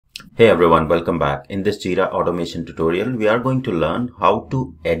Hey everyone, welcome back. In this Jira automation tutorial, we are going to learn how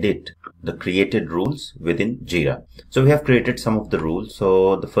to edit the created rules within Jira. So we have created some of the rules.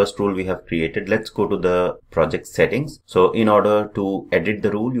 So the first rule we have created, let's go to the project settings. So in order to edit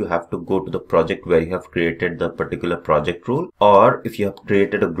the rule, you have to go to the project where you have created the particular project rule. Or if you have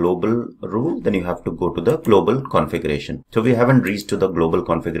created a global rule, then you have to go to the global configuration. So we haven't reached to the global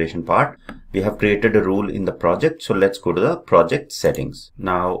configuration part. We have created a rule in the project. So let's go to the project settings.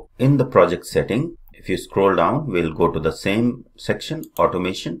 Now in the project setting, if you scroll down, we'll go to the same section,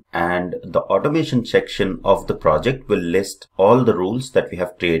 automation, and the automation section of the project will list all the rules that we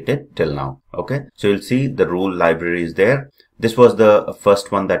have created till now. Okay, so you'll see the rule library is there. This was the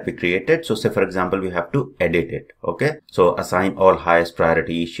first one that we created. So say for example, we have to edit it. Okay, so assign all highest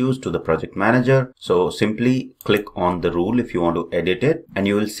priority issues to the project manager. So simply click on the rule if you want to edit it, and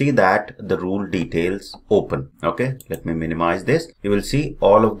you will see that the rule details open. Okay, let me minimize this. You will see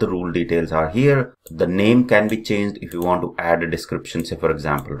all of the rule details are here. The name can be changed if you want to add a description, say for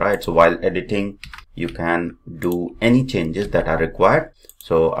example, right? So while editing, you can do any changes that are required.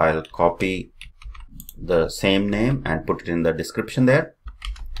 So I'll copy the same name and put it in the description there.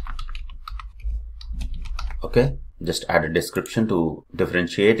 Okay, just add a description to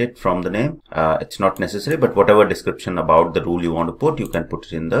differentiate it from the name. It's not necessary, but whatever description about the rule you want to put, you can put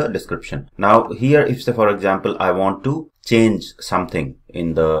it in the description. Now here, if say for example, I want to change something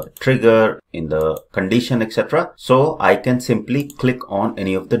in the trigger, in the condition, etc. So I can simply click on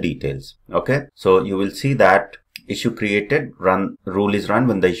any of the details. Okay, so you will see that issue created, rule is run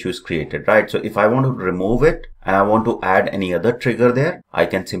when the issue is created, right? So if I want to remove it and I want to add any other trigger there, I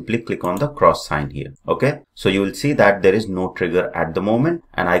can simply click on the cross sign here. Okay, so you will see that there is no trigger at the moment,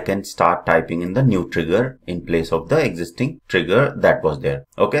 and I can start typing in the new trigger in place of the existing trigger that was there.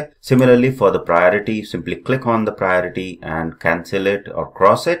 Okay, similarly for the priority, you simply click on the priority and cancel it or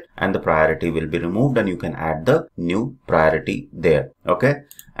cross it, and the priority will be removed and you can add the new priority there. Okay,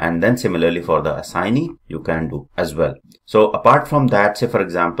 and then similarly for the assignee, you can do as well. So apart from that, say for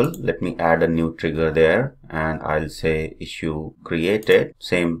example, let me add a new trigger there, and I'll say issue created,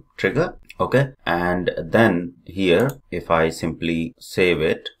 same trigger. Okay, and then here if I simply save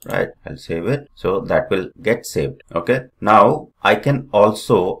it, right, I'll save it, so that will get saved. Okay, now I can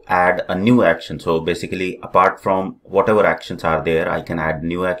also add a new action. So basically, apart from whatever actions are there, I can add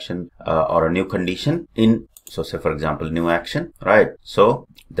new action or a new condition in. So say for example, new action, right? So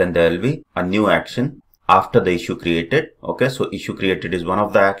then there will be a new action after the issue created. Okay, so issue created is one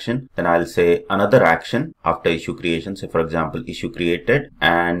of the action. Then I'll say another action after issue creation. Say for example, issue created,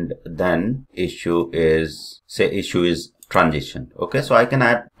 and then issue is, say issue is transition. Okay, so I can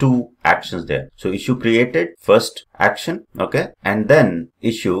add two actions there. So issue created, first action, okay, and then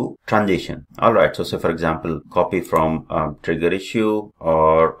issue transition. All right, so say for example, copy from trigger issue,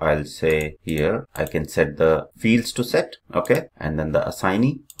 or I'll say here I can set the fields to set. Okay, and then the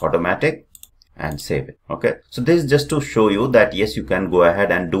assignee automatic, and save it. Okay, so this is just to show you that yes, you can go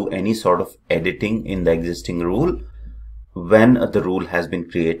ahead and do any sort of editing in the existing rule when the rule has been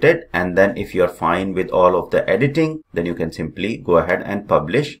created, and then if you are fine with all of the editing, then you can simply go ahead and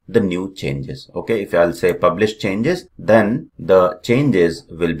publish the new changes. Okay, if I'll say publish changes, then the changes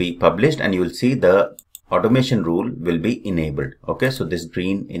will be published and you will see the automation rule will be enabled. Okay, so this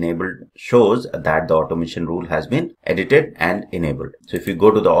green enabled shows that the automation rule has been edited and enabled. So if you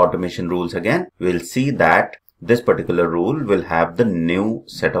go to the automation rules again, we'll see that this particular rule will have the new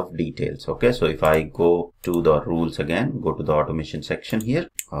set of details. Okay, so if I go to the rules again, go to the automation section here,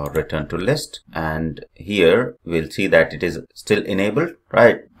 or return to list, and here we'll see that it is still enabled,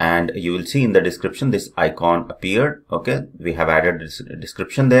 right? And you will see in the description this icon appeared. Okay, we have added this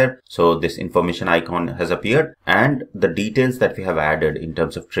description there, so this information icon has appeared, and the details that we have added in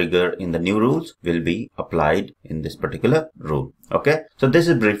terms of trigger in the new rules will be applied in this particular rule. Okay, so this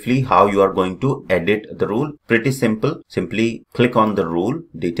is briefly how you are going to edit the rule. Pretty simple. Simply click on the rule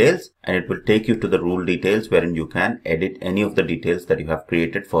details and it will take you to the rule details wherein you can edit any of the details that you have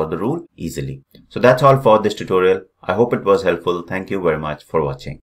created for the rule easily. So that's all for this tutorial. I hope it was helpful. Thank you very much for watching.